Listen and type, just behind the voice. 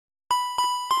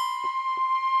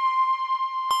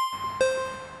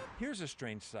here's a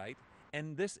strange sight,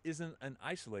 and this isn't an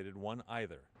isolated one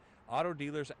either. Auto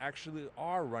dealers actually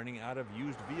are running out of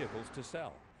used vehicles to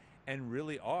sell, and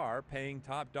really are paying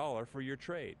top dollar for your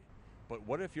trade. But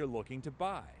what if you're looking to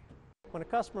buy? When a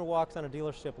customer walks on a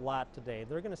dealership lot today,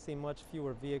 they're going to see much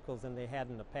fewer vehicles than they had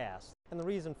in the past. And the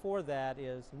reason for that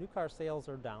is new car sales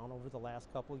are down over the last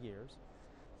couple of years.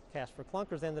 Cash for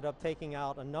clunkers ended up taking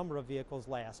out a number of vehicles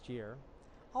last year.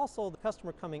 Also, the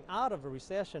customer coming out of a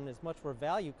recession is much more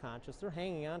value conscious. They're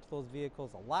hanging on to those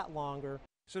vehicles a lot longer.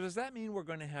 So does that mean we're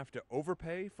going to have to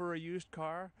overpay for a used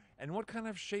car? And what kind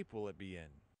of shape will it be in?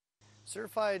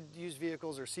 Certified used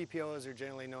vehicles, or CPOs are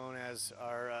generally known as,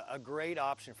 are a great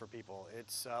option for people.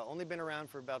 It's only been around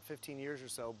for about 15 years or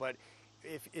so, but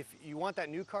if you want that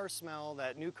new car smell,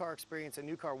 that new car experience, a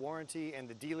new car warranty, and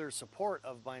the dealer's support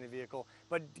of buying a vehicle,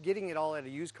 but getting it all at a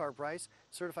used car price,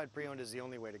 certified pre-owned is the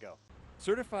only way to go.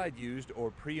 Certified used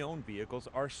or pre-owned vehicles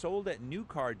are sold at new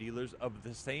car dealers of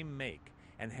the same make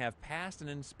and have passed an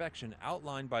inspection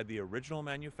outlined by the original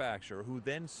manufacturer, who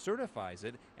then certifies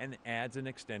it and adds an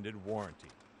extended warranty.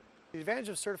 The advantage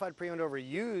of certified pre-owned over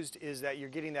used is that you're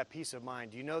getting that peace of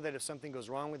mind. You know that if something goes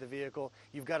wrong with the vehicle,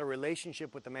 you've got a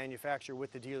relationship with the manufacturer,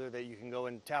 with the dealer, that you can go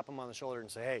and tap them on the shoulder and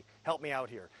say, hey, help me out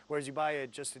here. Whereas you buy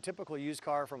just a typical used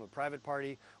car from a private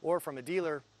party or from a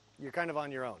dealer, you're kind of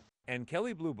on your own. And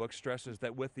Kelley Blue Book stresses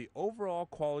that with the overall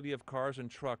quality of cars and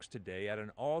trucks today at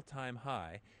an all-time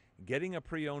high, getting a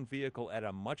pre-owned vehicle at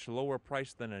a much lower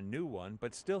price than a new one,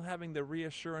 but still having the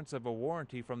reassurance of a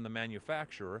warranty from the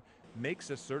manufacturer,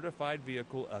 makes a certified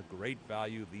vehicle a great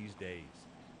value these days.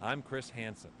 I'm Chris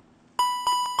Hansen.